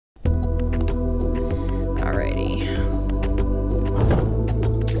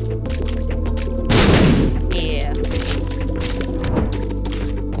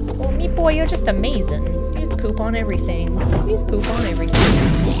you're just amazing. You just poop on everything. You just poop on everything.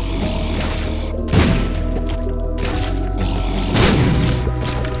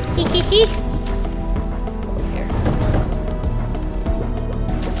 Hee hee hee. Over here.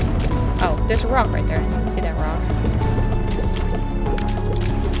 Oh, there's a rock right there. I didn't see that rock.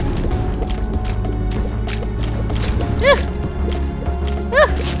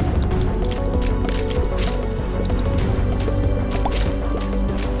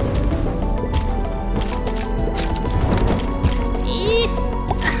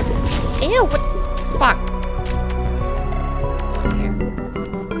 Ew, what? Fuck. On here.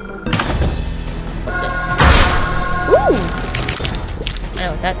 What's this? Ooh! I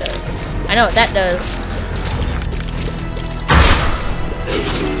know what that does. I know what that does.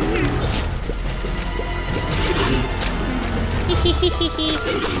 Hee hee hee hee hee.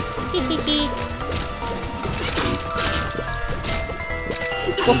 Hee hee hee.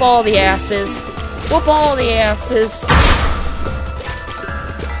 Whoop all the asses. Whoop all the asses.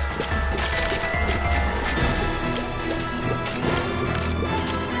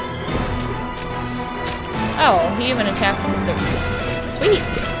 Oh, he even attacks them if they're... Sweet!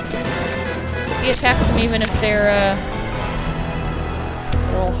 He attacks them even if their,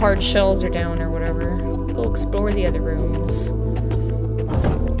 little hard shells are down or whatever. Go explore the other rooms.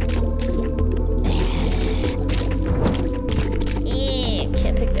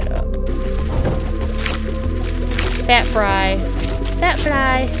 Can't pick that up. Fat fry. Fat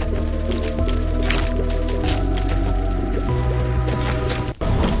fry!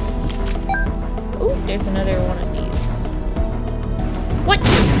 There's another one of these. What?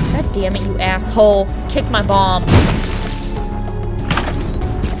 God damn it, you asshole. Kick my bomb.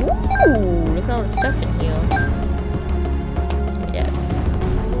 Ooh, look at all the stuff in here. Yeah.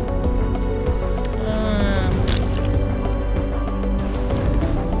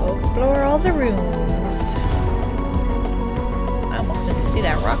 Go explore all the rooms. I almost didn't see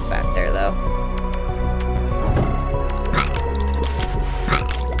that rock back there, though.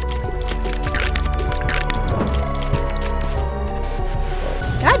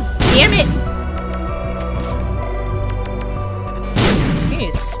 Damn it! You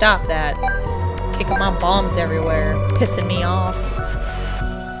need to stop that. Kicking my bombs everywhere. Pissing me off.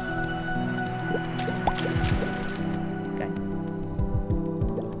 Okay.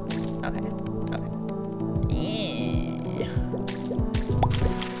 Okay. Okay.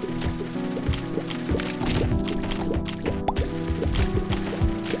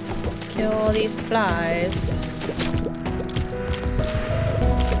 Kill all these flies.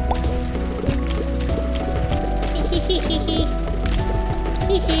 Hee hee hee.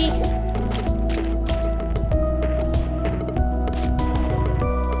 Hee hee.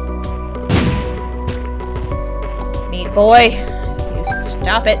 Meat boy, you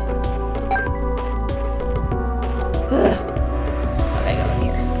stop it. Okay, go in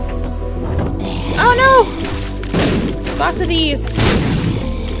here. Oh no! There's lots of these.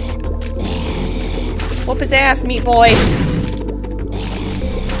 Whoop his ass, meat boy.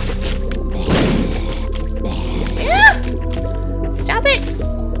 Stop it!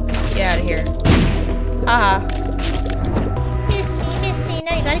 Get out of here. Haha. Miss me,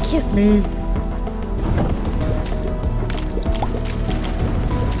 now you gotta kiss me.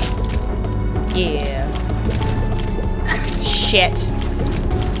 Yeah. Shit.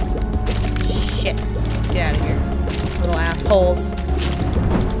 Shit. Get out of here. Little assholes.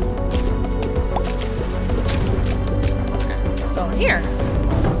 Okay, go in here.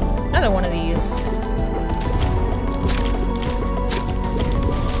 Another one of these.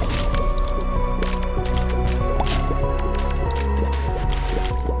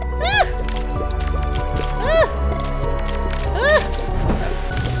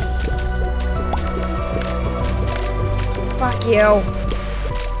 Fuck you.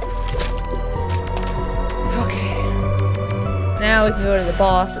 Okay. Now we can go to the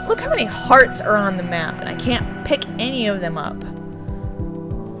boss. Look how many hearts are on the map, and I can't pick any of them up.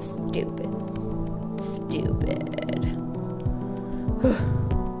 Stupid. Stupid.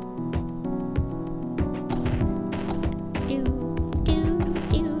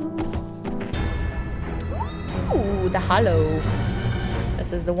 Ooh, the hollow.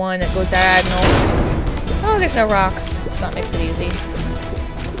 This is the one that goes diagonal. Oh, there's no rocks, so that makes it easy.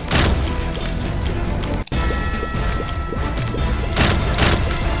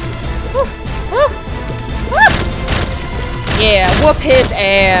 Woo, woo, woo. Yeah, whoop his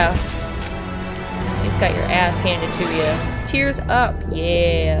ass. You just got your ass handed to you. Tears up.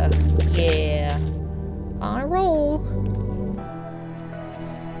 Yeah, yeah. On a roll.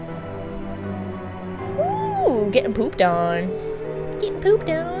 Ooh, getting pooped on. Getting pooped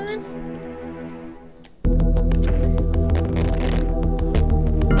on.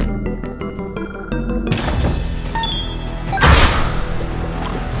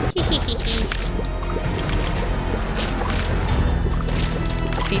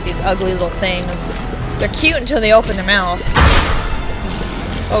 ugly little things. They're cute until they open their mouth.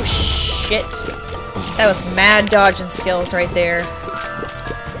 Oh shit. That was mad dodging skills right there.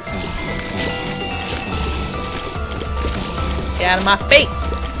 Get out of my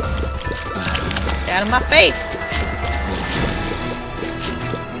face! Get out of my face!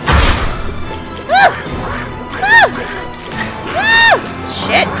 Ah! Ah! Ah!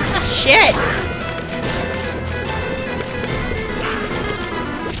 Shit! Shit!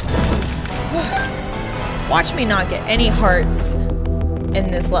 Watch me not get any hearts in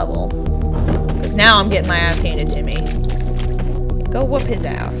this level. Because now I'm getting my ass handed to me. Go whoop his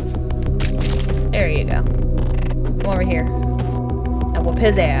ass. There you go. Come over here. Now whoop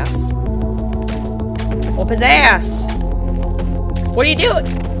his ass. Whoop his ass! What are you doing?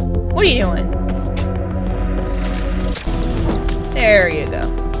 What are you doing? There you go.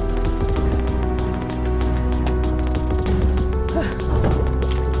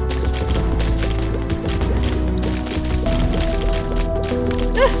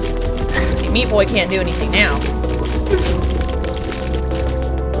 See, Meat Boy can't do anything now.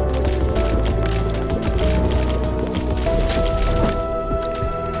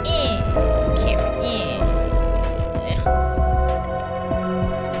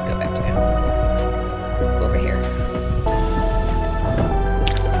 Go back to him. Go over here.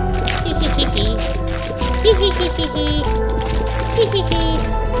 Give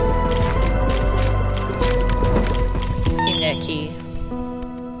me that key.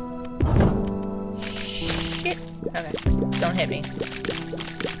 Shit. Okay. Don't hit me.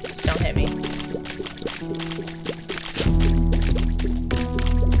 Just don't hit me.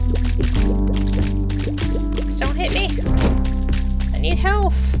 Just don't hit me. I need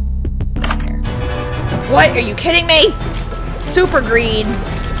health. Come here. What? Are you kidding me? Super green.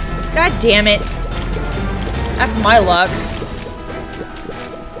 God damn it. That's my luck.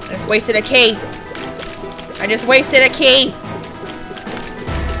 I just wasted a key. I just wasted a key.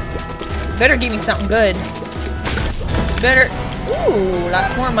 Better give me something good. Better. Ooh,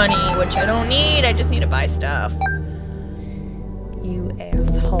 lots more money, which I don't need. I just need to buy stuff. You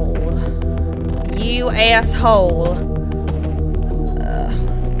asshole. You asshole.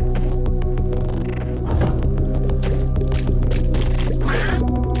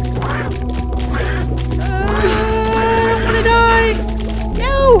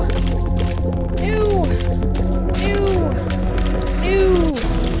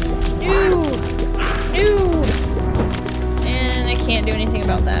 Can't do anything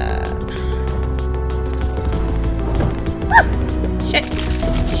about that. Ah! Shit.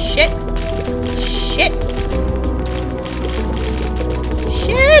 Shit. Shit.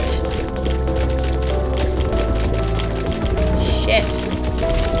 Shit. Shit.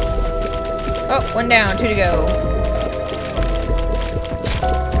 Oh, one down, 2 to go.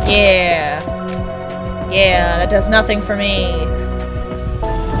 Yeah. Yeah, that does nothing for me.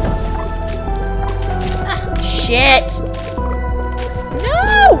 Ah, shit.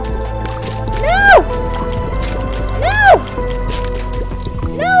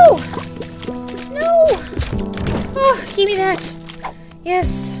 Give me that.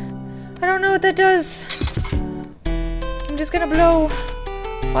 Yes. I don't know what that does. I'm just gonna blow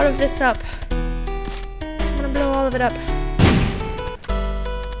all of this up. I'm gonna blow all of it up.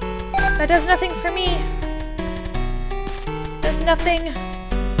 That does nothing for me. Does nothing.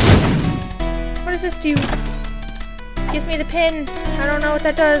 What does this do? Gives me the pin. I don't know what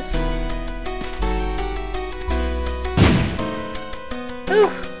that does. Ooh.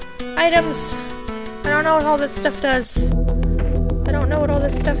 Items. I don't know what all this stuff does. I don't know what all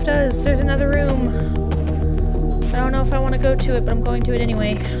this stuff does. There's another room. I don't know if I want to go to it, but I'm going to it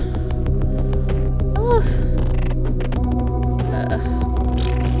anyway. Ugh.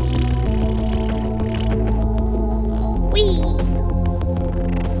 Whee!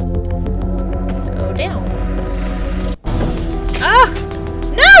 Go down. Ah!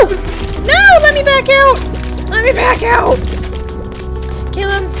 No! No! Let me back out! Let me back out! Kill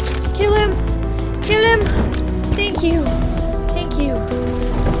him! Kill him! Kill him! Thank you. Thank you.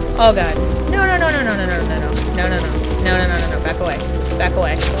 Oh god. No, no, no, no, no, no, no, no, no. No, no, no. No, no, no, no, no. Back away. Back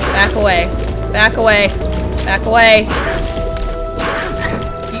away. Back away. Back away. Back away.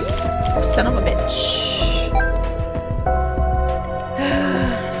 You son of a bitch.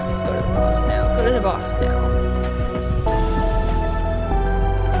 Let's go to the boss now. Go to the boss now.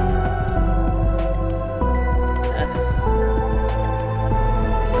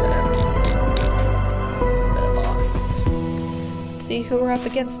 See who we're up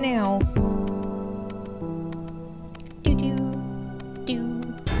against now.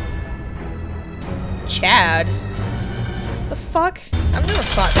 Chad? The fuck? I've never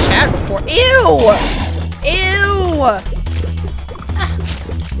fought Chad before. Ew! Ew!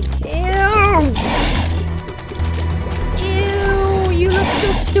 Ew! Ew! You look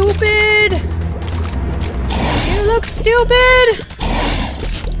so stupid! You look stupid!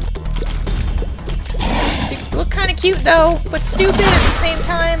 You look kind of cute though, but stupid at the same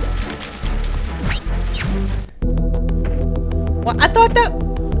time. Well, I thought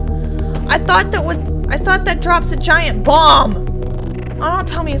that drops a giant bomb. Oh, don't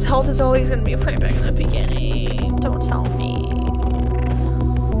tell me his health is always gonna be way back in the beginning. Don't tell me.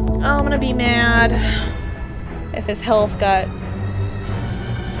 Oh, I'm gonna be mad if his health got.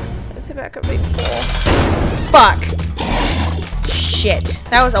 Is it back up being full? Fuck. Shit.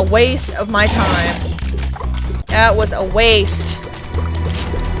 That was a waste of my time. That was a waste.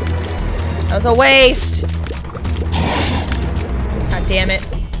 That was a waste. God damn it.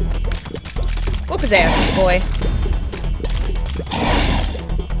 Whoop his ass, you boy.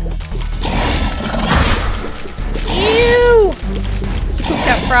 Ew! He poops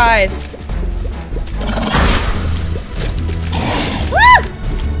out fries. Ah!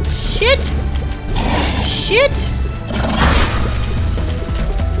 Shit! Shit!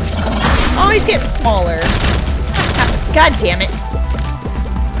 Oh, he's getting smaller. God damn it.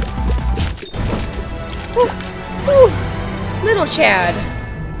 Whew. Little Chad.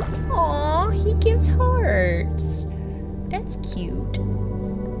 Aw, he gives hearts. That's cute.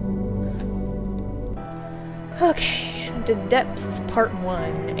 Okay, the depths part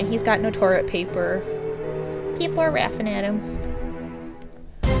 1. And he's got no toilet paper. People are laughing at him.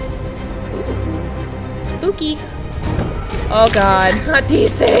 Ooh. Spooky. Oh god, not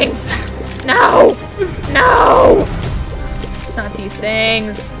these things. No! No! Not these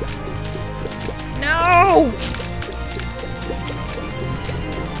things. No!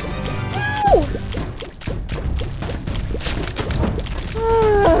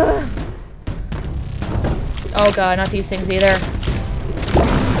 Oh god, not these things either.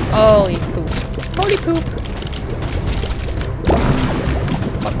 Holy poop. Holy poop.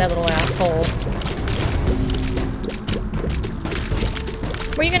 Fuck that little asshole.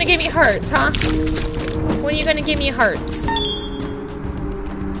 When are you gonna give me hearts, huh? When are you gonna give me hearts?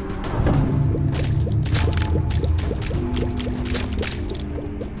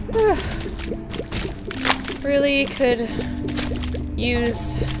 Really could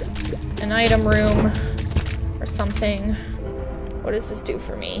use an item room or something. What does this do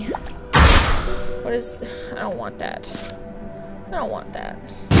for me? What is... I don't want that. I don't want that.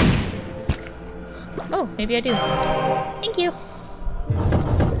 Oh, maybe I do. Thank you.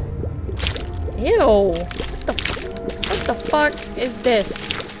 Ew. What the fuck is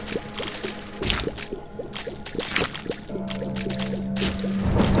this?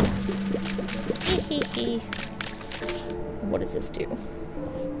 What does this do?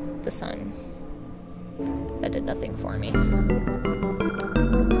 The sun. That did nothing for me.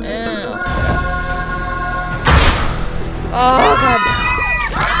 Oh god.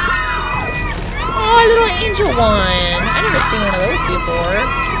 Oh, little angel one. I've never seen one of those before.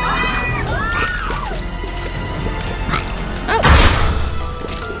 Oh.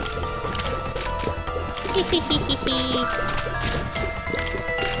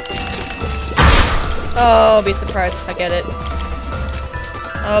 Oh, I'll be surprised if I get it.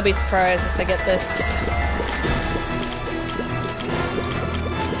 I'll be surprised if I get this.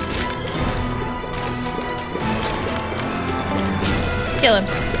 Kill him.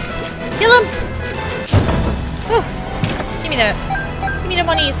 Kill him! Oof. Give me that. Give me the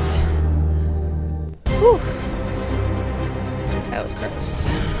monies. Whew. That was gross.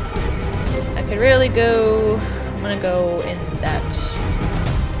 I could really go... I'm gonna go in that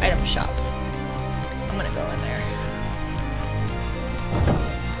item shop. I'm gonna go in there.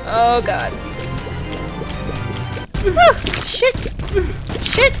 Oh god. Ah, shit!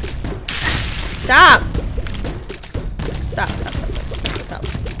 Shit! Stop! Stop, stop, stop, stop, stop, stop, stop.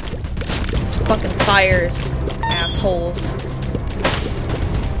 These fucking fires, assholes.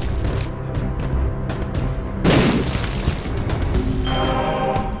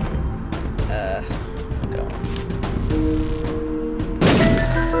 Go.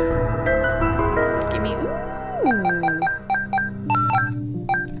 Does this give me... Ooh!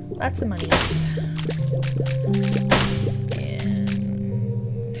 Lots of monies.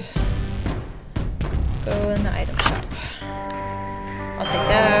 And... go in the item shop. I'll take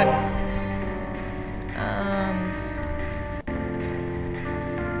that.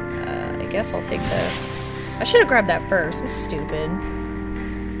 I guess I'll take this. I should have grabbed that first. I'm stupid.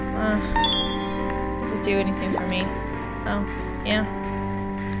 Does this do anything for me? Oh, yeah.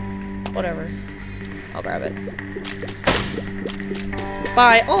 Whatever. I'll grab it.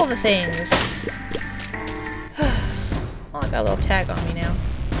 Buy all the things. Oh, I got a little tag on me now.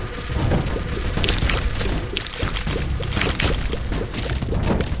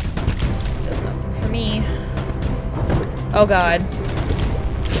 Does nothing for me. Oh god.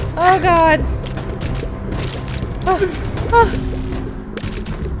 Oh god. Oh. Oh.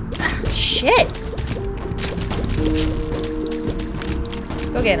 Shit.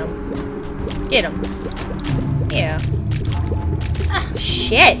 Go get him. Get him. Yeah.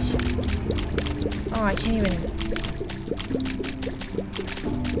 Shit. Oh, I can't even...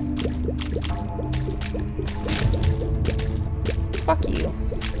 Fuck you.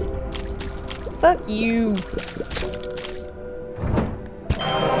 Fuck you.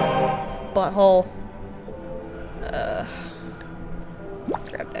 Butthole.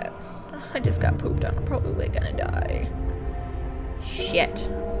 Grab that. I just got pooped on. I'm probably gonna die. Shit.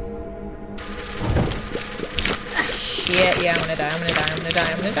 Shit. Yeah, I'm gonna die. I'm gonna die. I'm gonna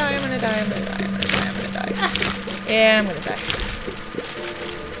die. I'm gonna die. I'm gonna die. I'm gonna die. I'm gonna die. I'm gonna die. Yeah, I'm gonna die.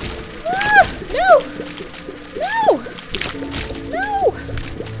 Ah! No! No! No!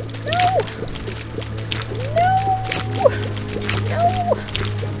 No! No! No!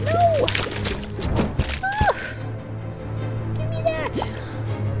 No! Ah! Give me that!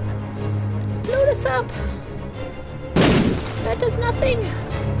 Blow this up! That does nothing!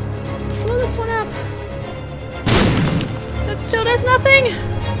 Blow this one up! That still does nothing!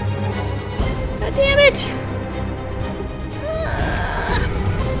 God damn it!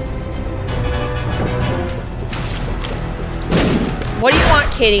 What do you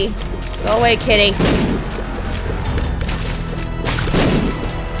want, kitty? Go away, kitty.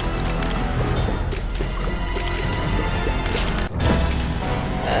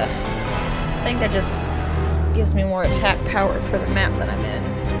 I think that just gives me more attack power for the map that I'm in.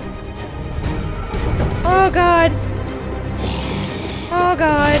 Oh god. Oh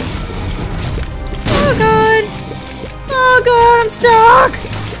god. Oh god. Oh god, I'm stuck!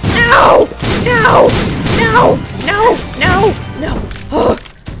 No! No! No! No! No! No! Oh.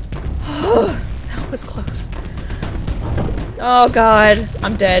 That was close. Oh god.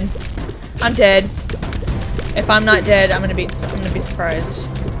 I'm dead. I'm dead. If I'm not dead, I'm gonna be surprised.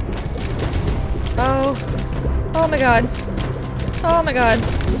 Oh. Oh my god. Oh my god.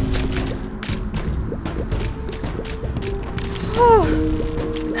 Oh.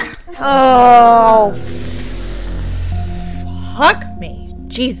 Oh. Fuck me.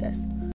 Jesus.